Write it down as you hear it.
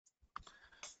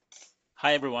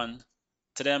Hi everyone.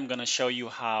 Today I'm gonna show you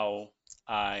how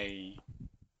I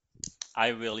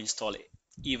I will install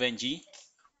EVNG,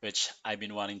 which I've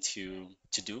been wanting to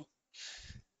do.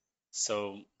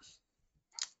 So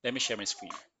let me share my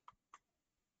screen.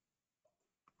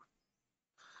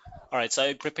 All right, so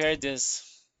I prepared this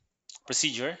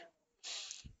procedure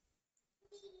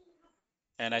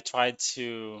and I tried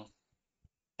to,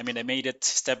 I made it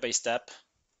step by step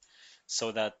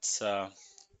so that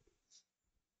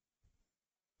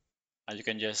you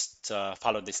can just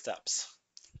follow the steps.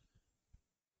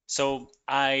 So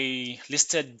I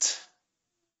listed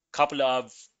a couple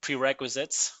of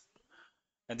prerequisites,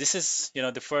 and this is,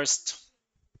 the first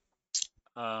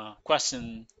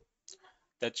question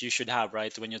that you should have,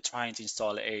 right, when you're trying to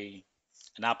install an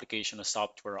application or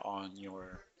software on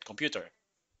your computer.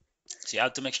 So you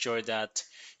have to make sure that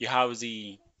you have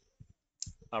the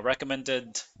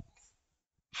recommended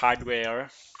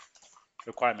hardware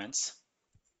requirements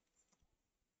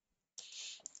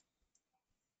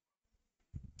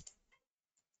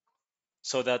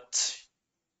so that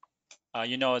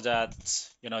you know that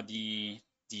you know the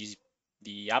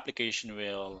the application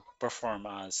will perform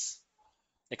as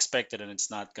expected and it's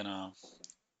not gonna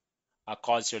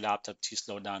cause your laptop to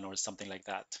slow down or something like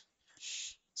that.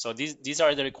 So these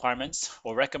are the requirements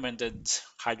or recommended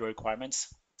hardware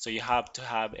requirements. So you have to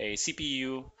have a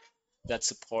CPU that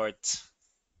supports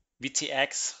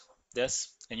VTX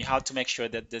this, and you have to make sure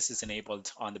that this is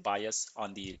enabled on the BIOS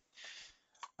um,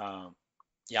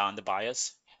 on the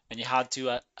BIOS, and you have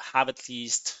to have at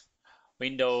least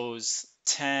Windows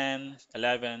 10,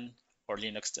 11, or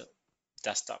Linux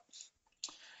desktop,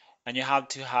 and you have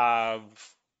to have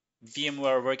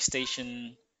VMware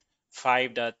Workstation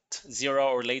 5.0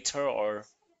 or later, or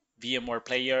VMware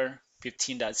Player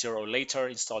 15.0 or later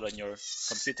installed on your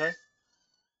computer.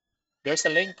 There's a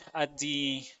link at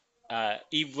the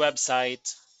Eve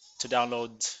website to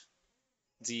download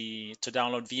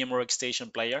VMware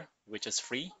Workstation Player, which is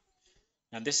free,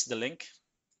 and this is the link.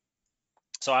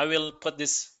 So I will put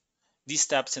these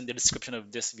steps in the description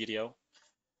of this video.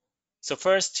 So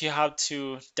first, you have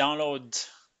to download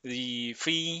the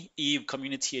free Eve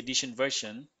Community Edition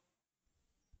version.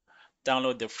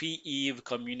 Download the free Eve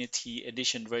Community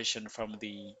Edition version from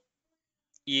the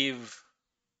Eve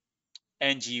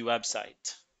NG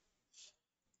website,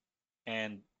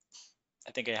 and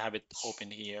I think I have it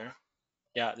open here.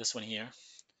 Yeah, this one here.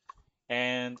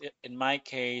 And in my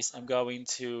case, I'm going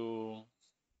to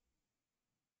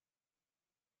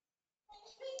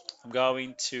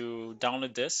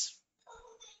download this.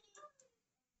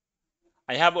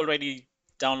 I have already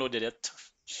downloaded it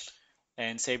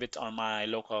and save it on my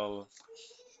on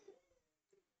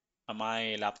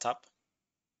my laptop.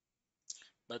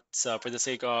 But for the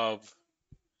sake of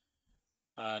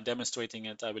demonstrating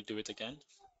it, I will do it again.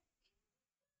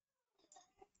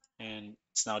 And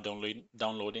it's now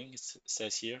downloading. It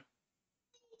says here.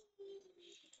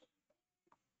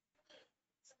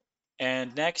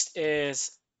 And next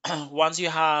is once you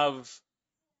have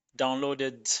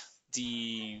downloaded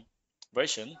the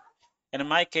version, and in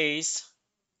my case,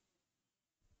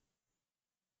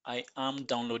 I am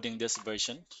downloading this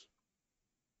version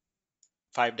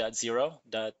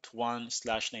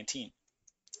 5.0.1/19.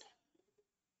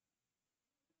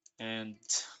 And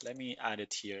let me add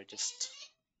it here just.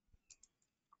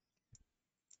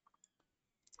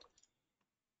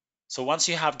 So once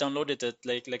you have downloaded it,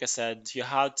 like I said, you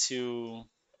have to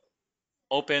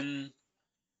open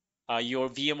your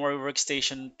VMware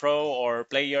Workstation Pro or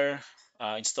Player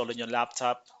installed on your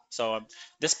laptop. So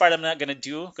this part I'm not gonna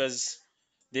do because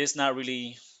this is not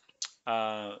really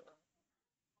uh,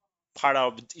 part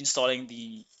of installing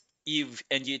the Eve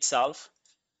NG itself.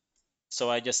 So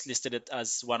I just listed it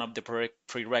as one of the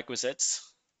prerequisites.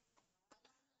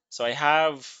 So I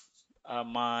have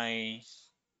my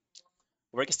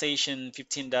Workstation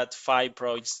 15.5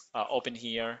 Pro open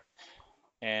here,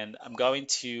 and I'm going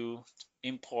to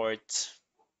import.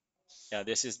 Yeah,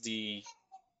 this is the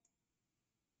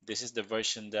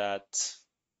version that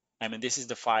this is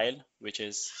the file, which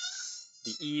is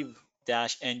the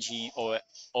eve-ng or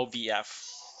ovf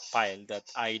file that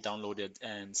I downloaded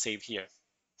and saved here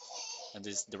in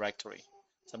this directory.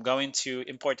 So I'm going to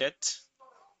import it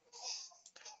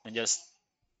and just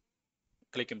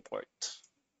click import.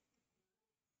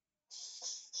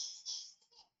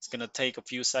 It's gonna take a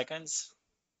few seconds.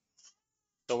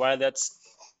 So while that's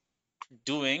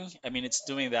it's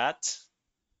doing that.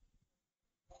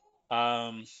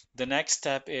 The next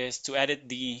step is to edit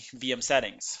the VM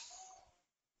settings.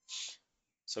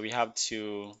 So you have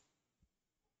to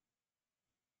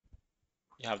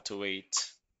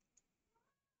wait.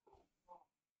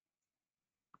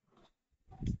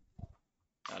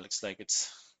 Looks like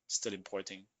it's still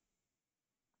importing.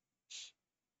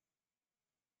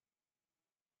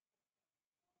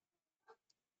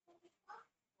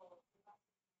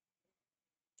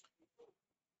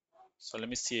 So let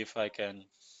me see if I can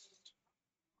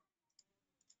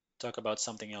talk about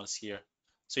something else here.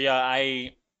 So yeah,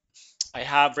 I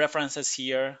have references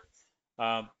here.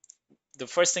 Um, the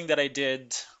first thing that I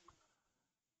did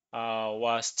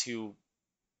was to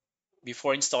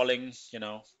before installing,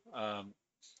 um,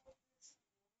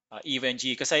 EVE-NG,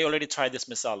 because I already tried this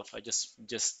myself. I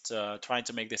just trying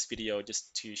to make this video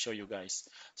just to show you guys.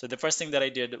 So the first thing that I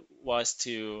did was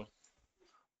to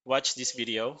watch this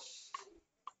video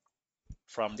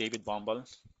from David Bombal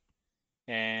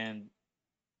and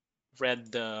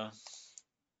read the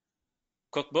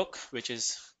cookbook, which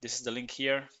is this is the link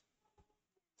here.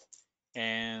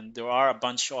 And there are a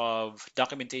bunch of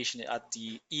documentation at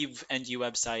the EVE-NG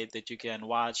website that you can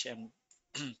watch and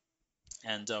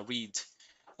read.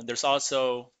 And there's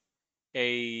also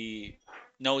a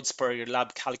nodes per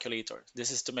lab calculator.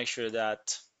 This is to make sure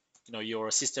that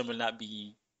your system will not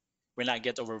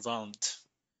get overwhelmed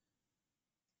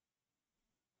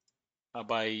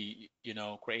by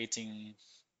creating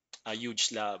a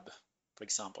huge lab, for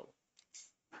example.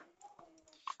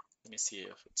 Let me see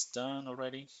if it's done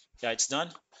already. Yeah, it's done.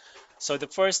 So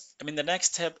the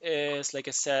next step is, like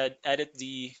I said, edit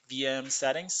the VM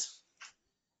settings.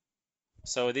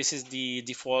 So this is the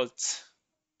default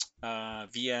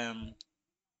VM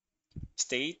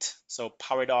state. So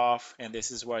powered off, and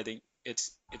this is where it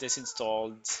is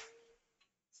installed,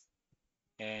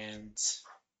 and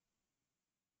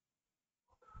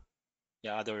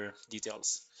yeah, other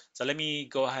details. So let me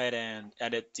go ahead and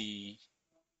edit the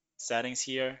settings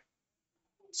here.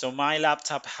 So my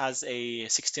laptop has a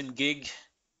 16 gig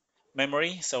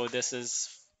memory. So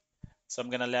I'm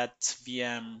gonna let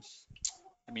the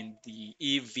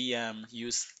EVM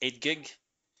use 8 gig,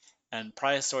 and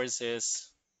prior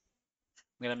sources,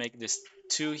 I'm gonna make this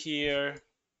 2 here.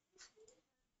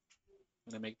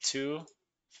 I'm gonna make 2,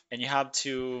 and you have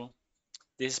to.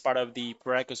 This is part of the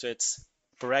prerequisites.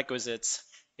 Prerequisites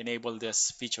enable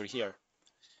this feature here,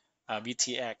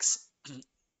 VTX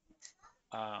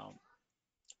um,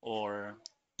 or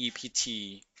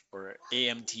EPT or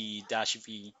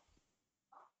AMD-V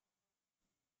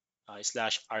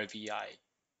slash RVI.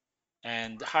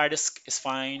 And the hard disk is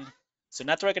fine. So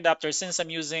network adapter, since I'm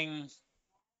using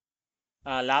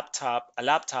a laptop,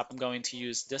 I'm going to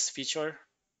use this feature,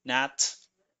 NAT.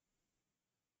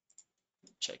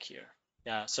 Check here.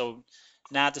 Yeah, so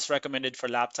NAT is recommended for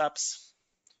laptops.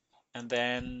 And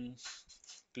then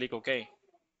click OK.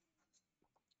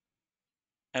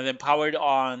 And then power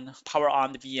on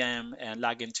the VM and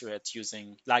log into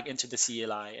the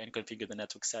CLI and configure the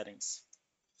network settings.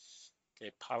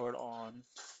 Okay, powered on.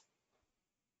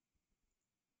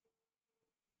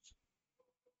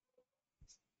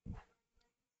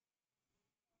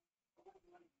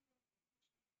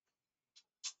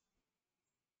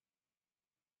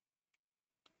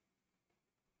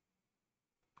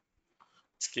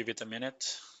 Let's give it a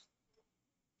minute.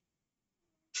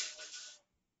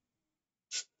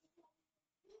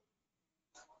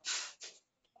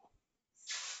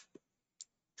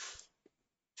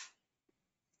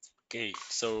 Okay,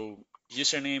 so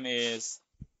username is,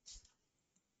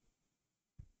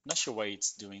 not sure why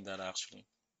it's doing that actually.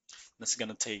 That's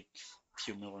gonna take a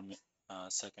few more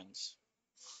seconds.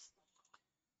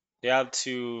 You have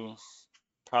to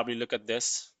probably look at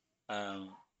this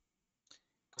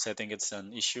because I think it's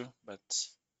an issue, but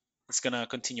it's gonna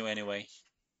continue anyway.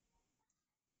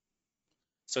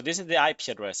 So this is the IP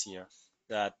address here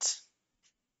that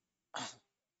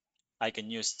I can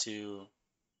use to,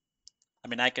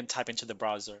 I can type into the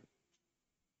browser.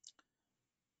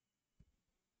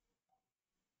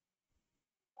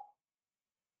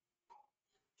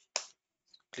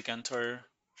 Click enter.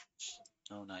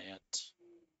 No, not yet.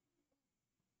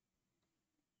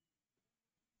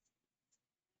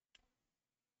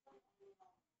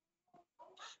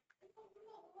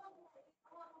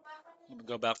 Let me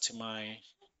go back to my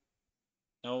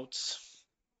notes.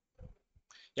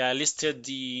 Yeah, I listed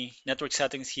the network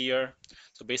settings here.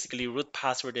 So basically, root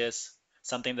password is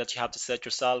something that you have to set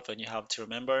yourself and you have to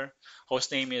remember.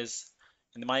 Hostname is,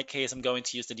 in my case, I'm going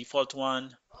to use the default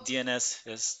one. DNS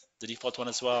is the default one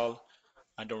as well.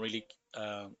 I don't really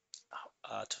um,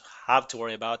 to have to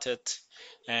worry about it.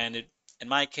 And in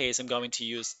my case, I'm going to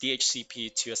use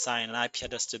DHCP to assign an IP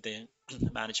address to the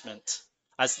management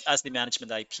as the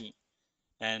management IP.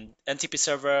 And NTP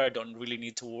server, I don't really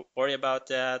need to worry about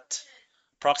that.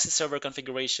 Proxy server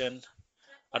configuration,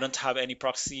 I don't have any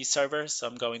proxy server, so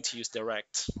I'm going to use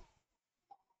direct.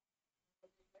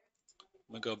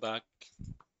 We go back.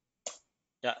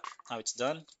 Yeah, now it's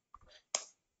done.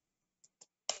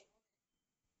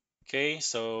 Okay,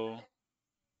 so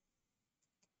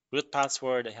root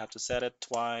password, I have to set it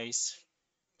twice.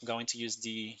 I'm going to use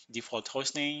the default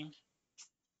host name,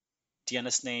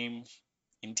 DNS name,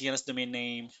 and DNS domain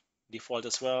name, default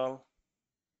as well.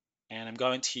 And I'm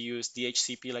going to use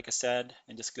DHCP like I said,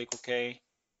 and just click OK.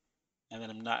 And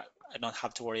then I don't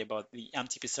have to worry about the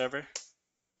NTP server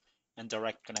and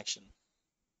direct connection.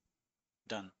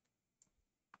 Done.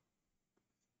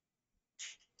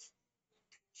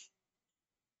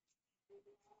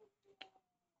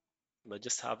 But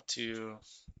just have to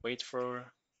wait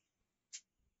for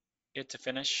it to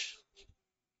finish.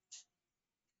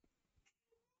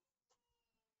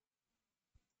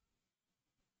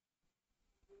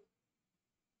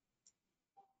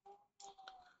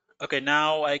 Okay,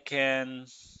 now the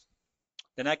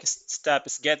next step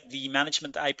is get the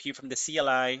management IP from the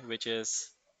CLI, which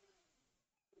is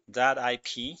that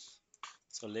IP.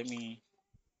 So let me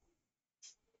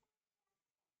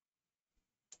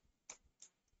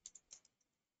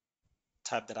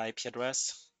type that IP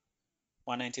address,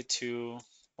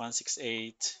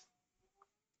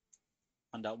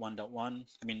 192.168.1.1.1,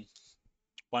 I mean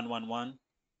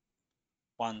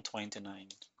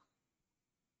 111.129.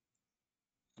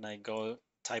 And I go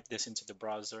type this into the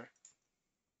browser.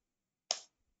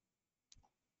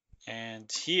 And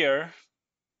here,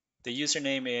 the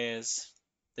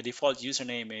default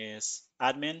username is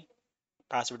admin,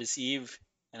 password is Eve,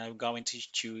 and I'm going to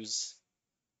choose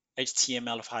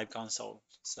HTML5 console.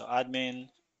 So admin,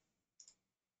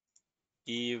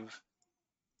 Eve,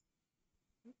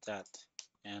 that,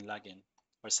 and login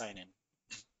or sign in.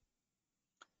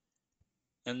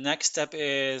 The next step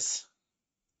is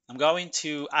I'm going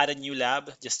to add a new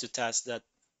lab just to test that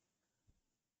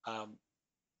um,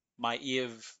 my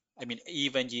Eve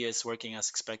NG is working as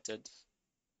expected.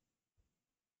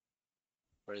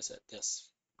 Where is it?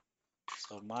 This.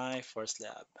 So my first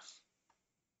lab,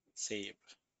 save.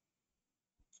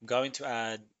 I'm going to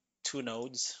add 2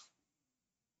 nodes,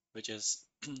 which is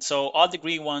so all the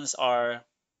green ones are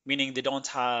meaning they don't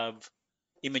have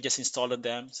images installed on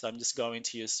them. So I'm just going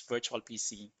to use virtual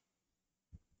PC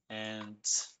and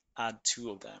add 2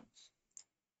 of them.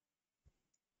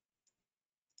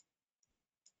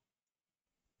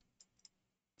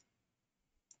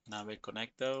 Now we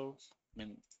connect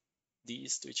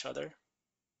these to each other.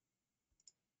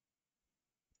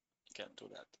 You can't do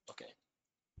that. Okay.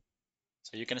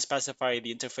 So you can specify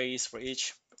the interface for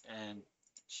each, and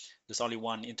there's only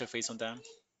one interface on them.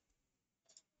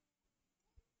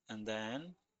 And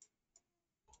then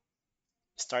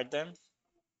start them.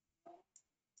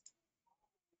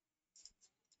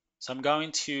 So I'm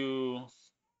going to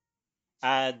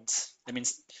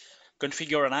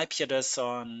configure an IP address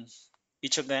on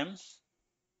each of them.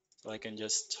 So I can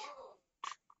just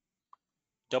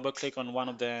double click on one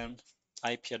of them,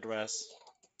 IP address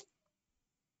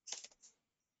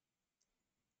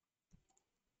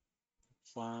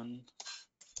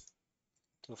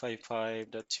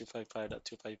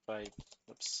 1.255.255.255,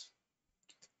 oops,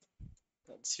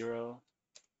 .0,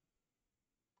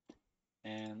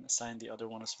 and assign the other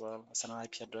one as well, assign an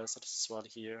IP address as well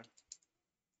here.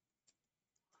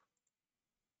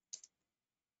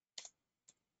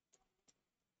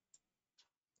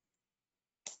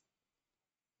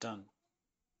 Done.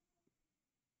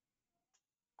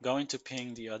 Going to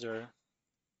ping the other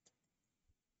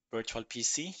virtual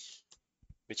PC,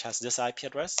 which has this IP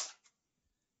address,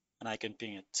 and I can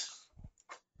ping it.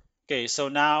 Okay, so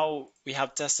now we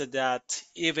have tested that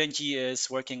EVE-NG is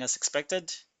working as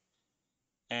expected,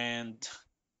 and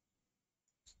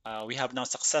we have now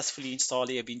successfully installed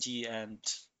EVE-NG and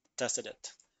tested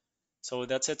it. So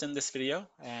that's it in this video,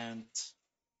 and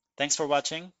thanks for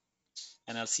watching,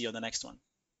 and I'll see you on the next one.